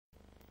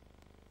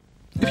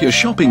If you're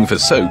shopping for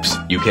soaps,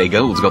 UK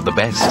Gold's got the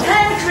best.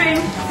 Hand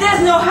cream!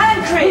 There's no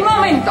hand cream!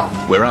 Un momento!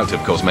 We're out of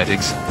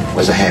cosmetics.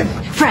 Where's the ham?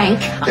 Frank?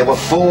 There were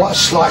 4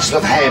 slices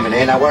of ham in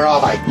here. Now, where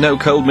are they? No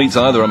cold meats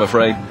either, I'm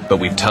afraid. But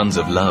we've tons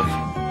of love.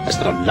 That's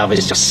not love,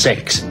 it's just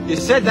sex. You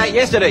said that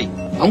yesterday.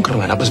 I'm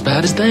gonna end up as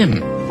bad as them.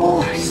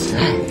 Oh,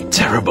 sir.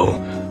 Terrible.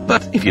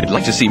 But if you'd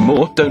like to see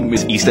more, don't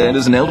miss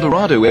EastEnders and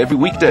Eldorado every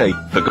weekday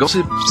for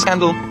gossip,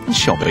 scandal and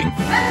shopping.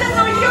 And there's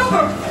no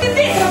yogurt! Is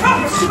this a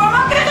proper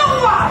supermarket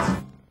or what?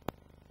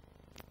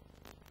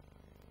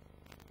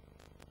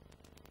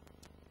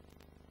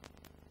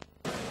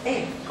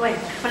 Here, Gwen,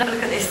 come and have a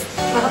look at this.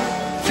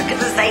 Look at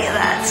the state of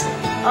that.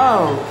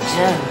 Oh,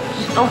 Joe.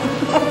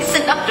 Oh, it's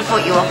enough to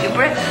put you off your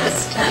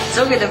breakfast.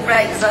 Talking of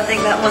breaks, I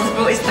think that one's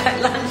brought his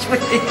back lunch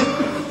with him.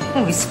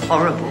 Oh, he's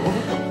horrible.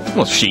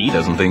 Well, she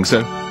doesn't think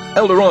so.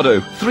 Eldorado,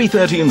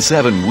 3:30 and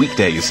 7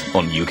 weekdays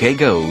on UK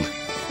Gold.